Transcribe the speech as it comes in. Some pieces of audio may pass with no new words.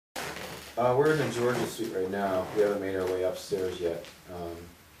We're in the Georgia suite right now. We haven't made our way upstairs yet.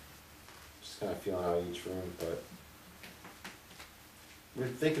 Just kind of feeling out each room, but we're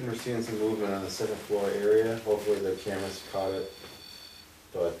thinking we're seeing some movement on the second floor area. Hopefully the cameras caught it,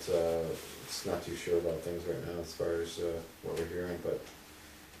 but it's not too sure about things right now as far as what we're hearing. But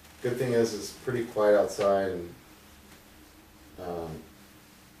good thing is it's pretty quiet outside, and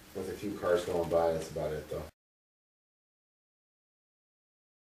with a few cars going by, that's about it though.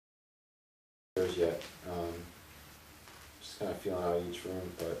 Yet. Just kind of feeling out each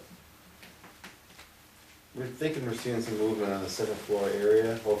room, but we're thinking we're seeing some movement on the second floor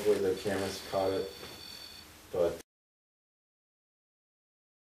area. Hopefully the cameras caught it, but